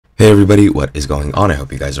Hey everybody, what is going on? I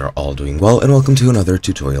hope you guys are all doing well, and welcome to another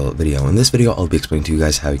tutorial video. In this video, I'll be explaining to you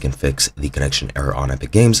guys how you can fix the connection error on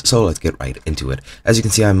Epic Games, so let's get right into it. As you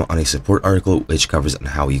can see, I'm on a support article which covers on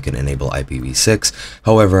how you can enable IPv6.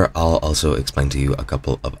 However, I'll also explain to you a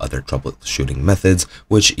couple of other troubleshooting methods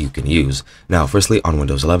which you can use. Now, firstly, on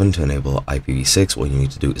Windows 11, to enable IPv6, what you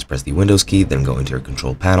need to do is press the Windows key, then go into your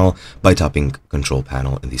control panel by tapping control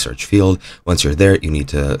panel in the search field. Once you're there, you need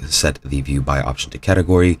to set the view by option to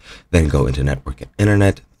category. Then go into Network and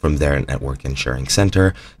Internet, from there Network and Sharing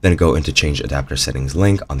Center, then go into Change Adapter Settings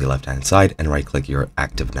link on the left hand side and right click your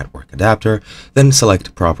active network adapter, then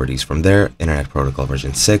select Properties. From there, Internet Protocol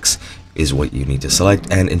version 6 is what you need to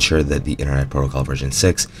select and ensure that the Internet Protocol version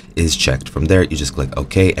 6 is checked. From there, you just click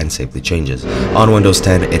OK and save the changes. On Windows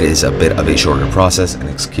 10, it is a bit of a shorter process, and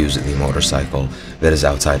excuse the motorcycle that is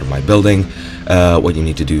outside of my building. What you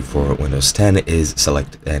need to do for Windows 10 is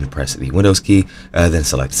select and press the Windows key, then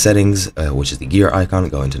select Settings, which is the gear icon,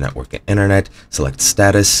 go into Network and Internet, select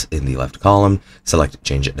Status in the left column, select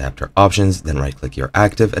Change Adapter Options, then right click your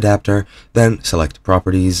active adapter, then select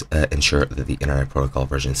Properties, ensure that the Internet Protocol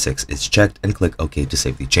version 6 is checked, and click OK to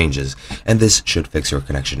save the changes. And this should fix your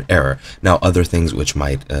connection error. Now, other things which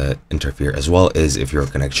might interfere as well is if your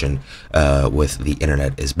connection with the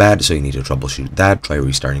internet is bad, so you need to troubleshoot that. Try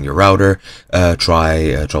restarting your router,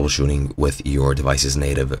 try troubleshooting with your device's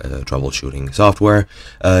native troubleshooting software.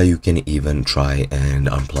 You can even try and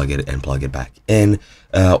unplug it and plug it back in,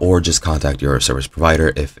 or just contact your service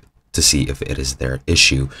provider to see if it is their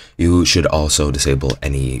issue. You should also disable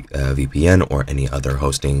any VPN or any other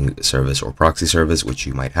hosting service or proxy service which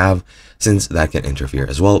you might have, since that can interfere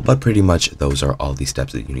as well. But pretty much those are all the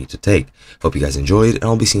steps that you need to take. Hope you guys enjoyed, and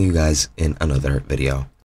I'll be seeing you guys in another video.